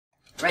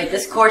Right,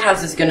 this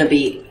courthouse is gonna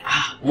be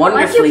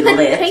wonderfully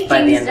lit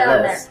by the end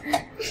of this.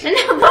 And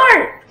now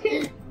Bart!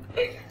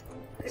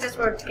 Because that's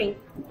where it's pink.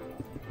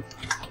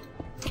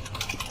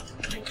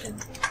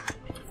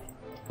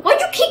 Why'd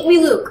you kick me,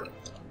 Luke?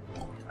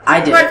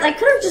 I did. Bart, I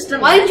could have just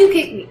done. Why did you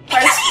kick me?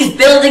 He's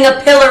building a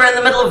pillar in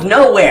the middle of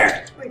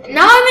nowhere.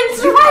 Now I'm in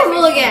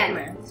survival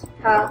again.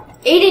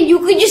 Ayden, you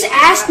could just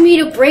ask me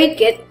to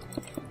break it.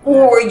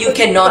 Or you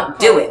cannot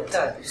do it.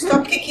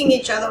 Stop kicking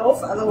each other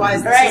off,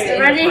 otherwise this Alright,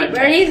 is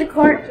ready? The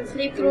court, the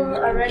people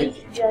are ready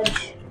to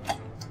judge.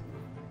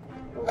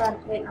 Hold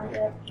on, wait, not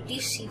yet.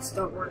 These seats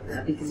don't work.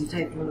 Because you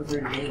typed one of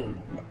her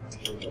name.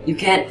 You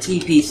can't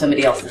TP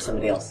somebody else for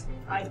somebody else.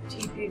 I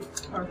TP'd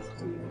Parth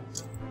to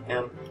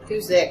you.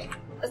 Who's there?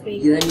 That's me.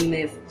 Then you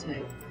may have to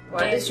type.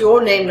 Why does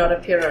your name not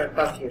appear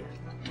above you?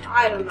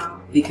 I don't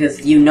know.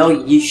 Because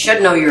you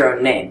should know your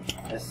own name.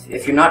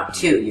 If you're not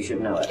 2, you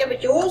should know it. Yeah,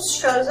 but yours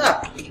shows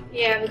up.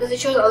 Yeah, because it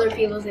shows other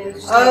people's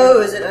names.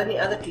 Oh, is it only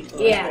other people?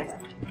 Yeah.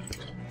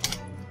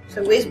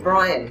 So where's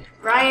Brian?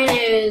 Brian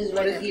is...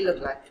 What does he look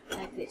like?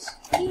 Like this.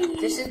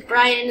 This is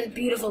Brian in his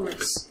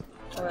beautifulness.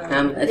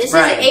 It's This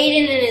Brian. is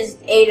Ayden in his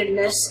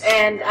Aydenness,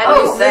 and I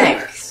Oh,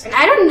 thanks. And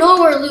I don't know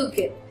where Luke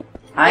is.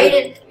 I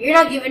Ayden, you're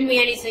not giving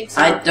me anything,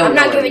 so I don't I'm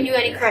not know giving where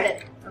you any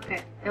credit.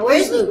 Okay. Now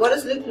where's Luke? What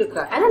does Luke look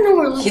like? I don't know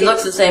where Luke is. He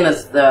looks the same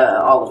as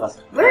all of us.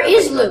 Where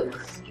is Luke?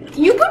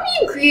 Can you put me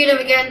in creative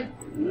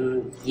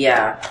again?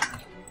 Yeah.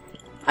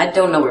 I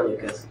don't know where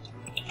Luke is.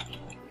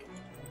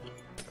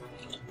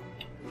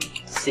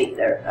 See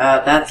there.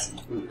 That's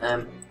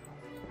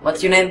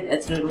what's your name?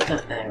 It's Noodle.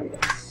 There we go.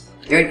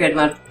 You're in good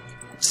mode.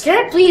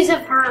 Can I please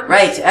have perms?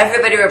 Right.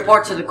 Everybody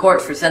report to the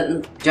court for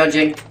sentence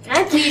judging. Can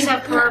I please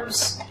have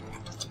perms?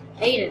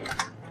 Ayden.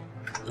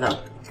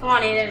 No. Come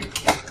on, Ayden.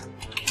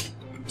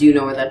 Do you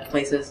know where that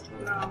place is?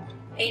 No.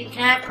 Ayden,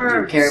 can I have Do you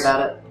perms? care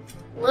about it?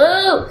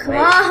 Luke, come Wait.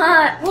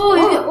 on.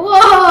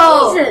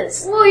 Whoa,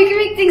 Jesus. Whoa, you can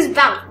make things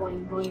bounce.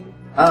 Boing, boing.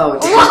 Oh.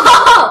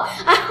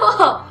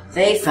 Whoa!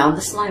 They found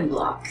the slime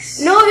blocks.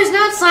 No, it's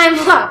not slime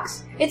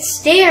blocks. It's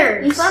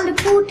stairs. You found the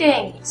cool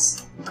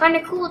things. What kind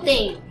of cool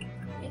thing?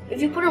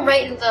 If you put them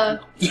right in the...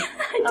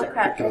 Oh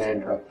crap.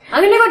 Command Pro.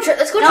 I'm gonna go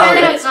let's go No, try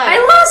it okay. outside. I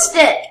lost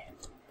it.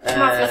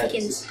 Come on,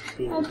 Fluffykins.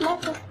 I'd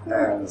like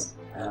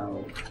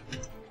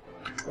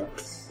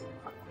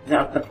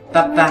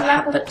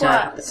the cool.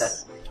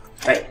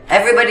 Right,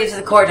 everybody to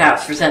the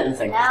courthouse for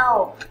sentencing.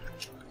 Now.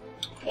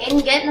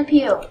 Ayden, get in the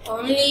pew.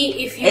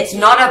 Only if you... It's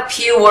not a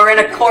pew, we're in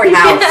a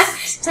courthouse.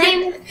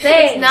 Same It's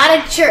thing. not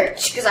a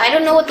church, because I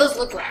don't know what those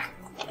look like.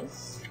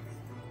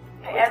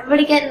 Alright,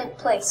 everybody get in the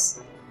place.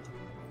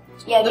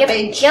 Yeah, The get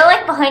bench.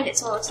 like behind it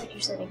so it looks like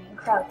you're sitting and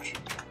crouch.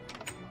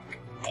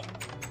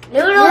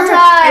 Noodle It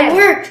time!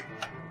 worked!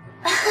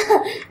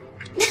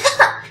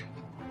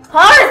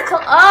 Parth,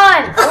 come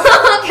on!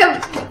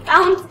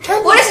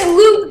 What is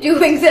Luke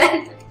doing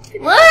then?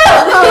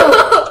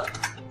 Luke!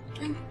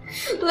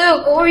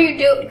 Luke, what were you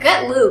doing?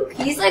 Get Luke.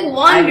 He's like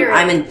wandering.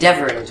 I'm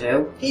endeavoring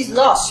to. He's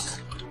lost.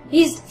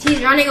 He's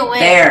running away.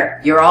 There,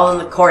 you're all in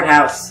the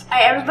courthouse.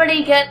 Alright,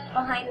 everybody get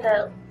behind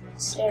the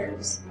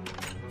stairs.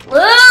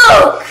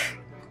 Luke!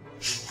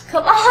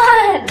 Come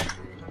on!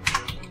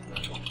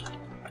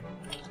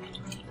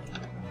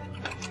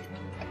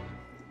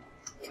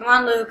 Come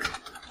on, Luke.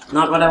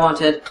 Not what I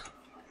wanted.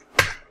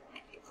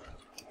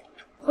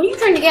 What are you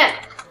trying to get?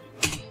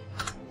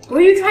 What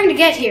are you trying to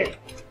get here?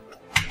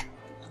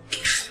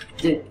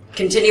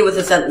 Continue with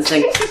the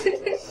sentencing.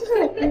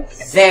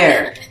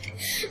 There.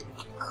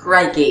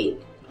 Crikey.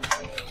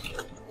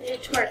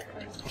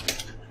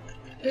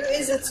 Who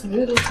is it's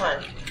noodle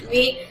time?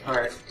 Me.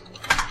 Alright.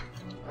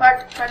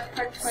 Part.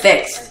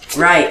 Fixed.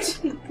 Right.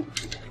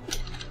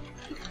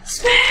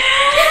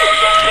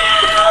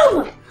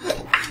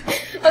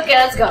 Okay,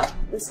 let's go.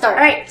 Let's start.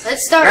 Alright,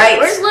 Let's start. Right.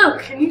 where's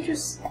Luke? Can you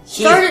just...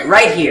 He's Started-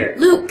 right here.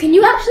 Luke, can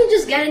you actually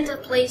just get into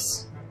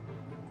place?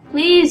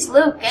 Please,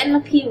 Luke, get in the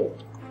pew.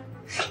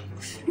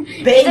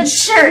 The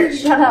Bench. church,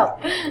 shut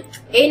up.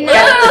 In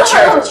Get the Luke,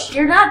 church.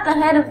 You're not the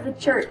head of the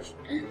church.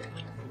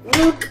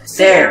 Luke.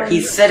 There,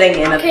 he's sitting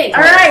in Okay, a...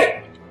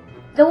 Alright,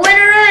 the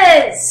winner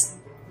is...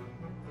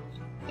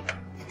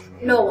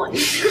 No one.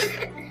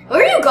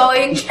 Where are you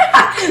going?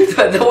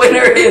 the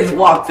winner is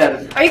walked out.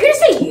 Are you gonna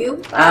say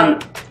you?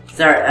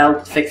 Sorry, I'll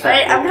fix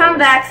that. Alright, I'm coming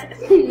back.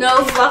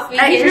 No, Fluffy.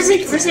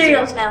 Alright, for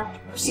cereals now.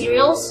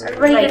 Cereals?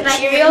 Everybody Like get back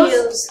in Cheerios? the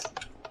pews.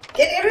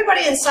 Get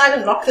everybody inside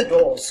and lock the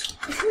doors.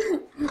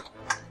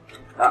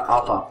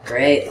 I'll pop.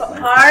 Great.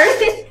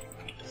 Parth,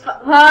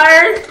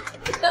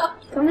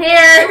 come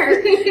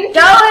here.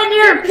 Go in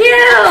your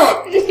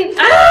pew.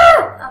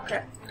 Ah!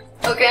 Okay.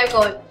 Okay, I'm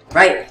going.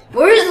 Right.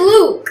 Where's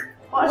Luke?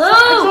 Luke,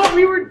 thought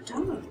we were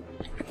done.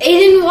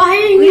 Ayden, why are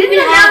you we even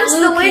didn't have announce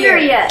Luke the winner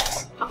here?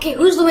 yet. Okay,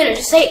 who's the winner?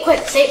 Just say it quick.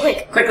 Say it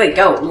quick. Quickly,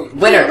 go. Hold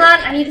Winner. on,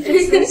 I need to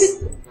fix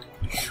this.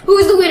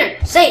 Who's the winner?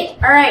 Say it.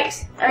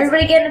 Alright,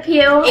 everybody get in the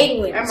pew.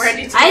 Ayden wins. I'm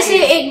ready to I leave. say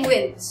Ayden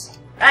wins.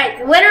 Alright,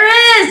 the winner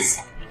is...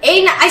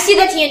 Ayden, I see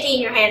that TNT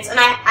in your hands, and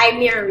I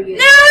mirror you.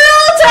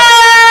 Noodle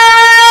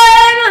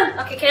time!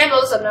 Okay, can I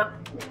blow this up now?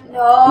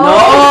 No.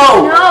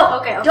 No! No.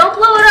 Okay. Don't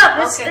blow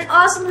It's an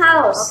awesome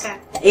house. Okay.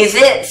 Is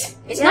it?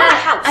 It's Yeah, not a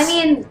house. I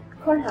mean,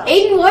 courthouse.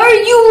 Ayden, where are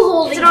you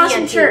holding It's an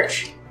awesome TNT?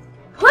 church.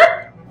 Put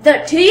the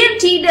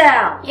TNT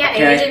down. Yeah,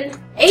 Okay.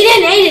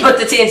 Ayden. Put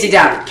the TNT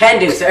down. Can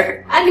do,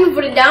 sir. I'm gonna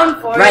put it down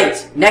for you.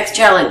 Right. Next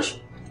challenge.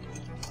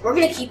 We're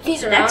gonna keep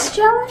these around. Next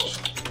challenge?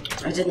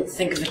 I didn't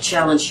think of a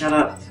challenge. Shut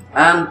up.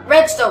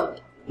 Redstone.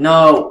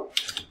 No.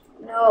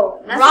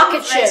 No. nothing Rocket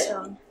with ship.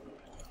 redstone.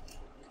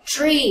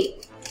 Tree.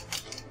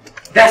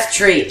 Best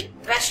tree.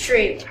 Best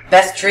tree.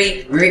 Best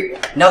tree.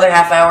 Another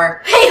half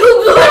hour. Hey,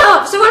 who blew it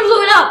up? Someone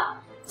blew it up.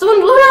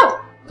 Someone blew it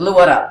up. Blew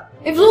what up?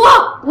 It blew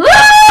up. Woo!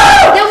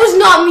 That was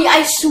not me.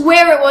 I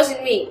swear it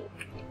wasn't me.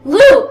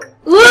 Luke,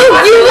 you blew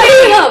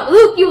it up.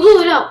 Luke, you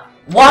blew it up.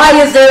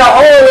 Why is there a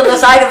hole in the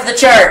side of the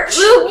church?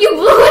 Luke, you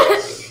blew it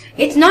up.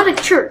 It's not a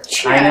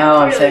church. I know.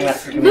 I'm saying that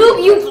for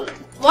Luke,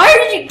 why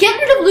did you get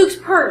rid of Luke's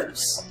perms?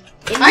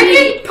 I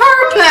didn't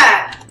perm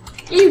that.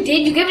 You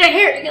did. You gave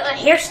it a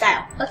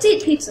hairstyle. Let's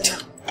eat pizza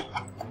now.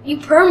 You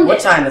permed What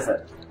it. time is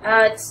it?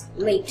 It's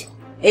late.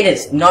 It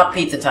is not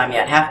pizza time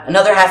yet.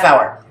 Another half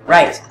hour.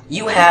 Right.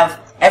 You have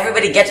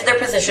everybody get to their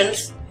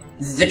positions.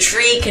 The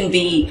tree can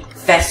be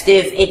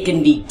festive. It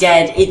can be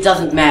dead. It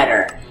doesn't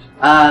matter.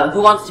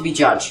 Who wants to be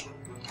judge?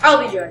 I'll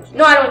be judge.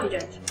 No, I don't want to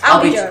be judge.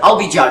 I'll be judge. I'll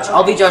be judge.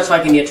 I'll be judge so I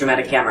can get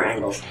dramatic camera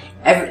angles.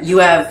 You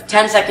have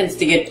 10 seconds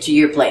to get to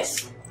your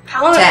place.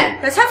 How long?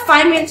 10. Let's have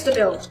 5 minutes to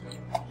build.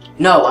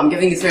 No, I'm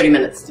giving you 30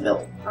 minutes to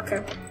build.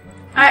 Okay.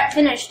 Alright,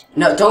 finished.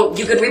 No, don't.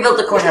 You can rebuild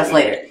the courthouse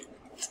later.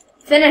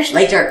 Finished.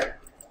 Later.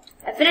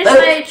 I finished Luke,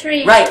 my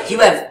tree. Right. You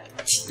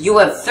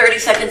have 30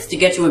 seconds to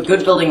get to a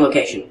good building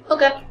location.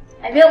 Okay.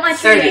 I built my tree.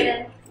 30.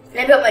 Ayden. And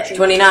I built my tree.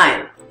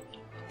 29,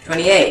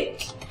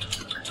 28,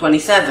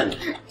 27,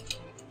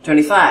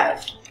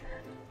 25,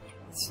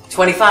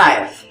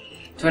 25,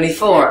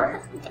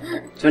 24,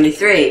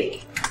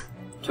 23,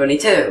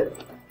 22,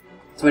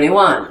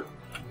 21,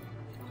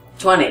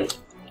 20,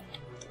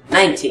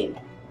 19,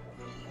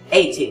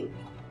 18,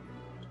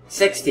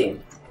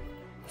 16,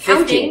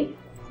 15,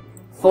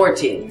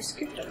 14,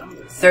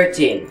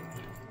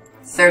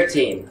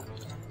 13,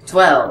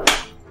 12,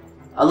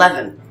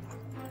 11,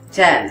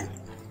 10,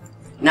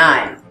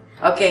 9.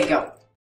 Okay, go.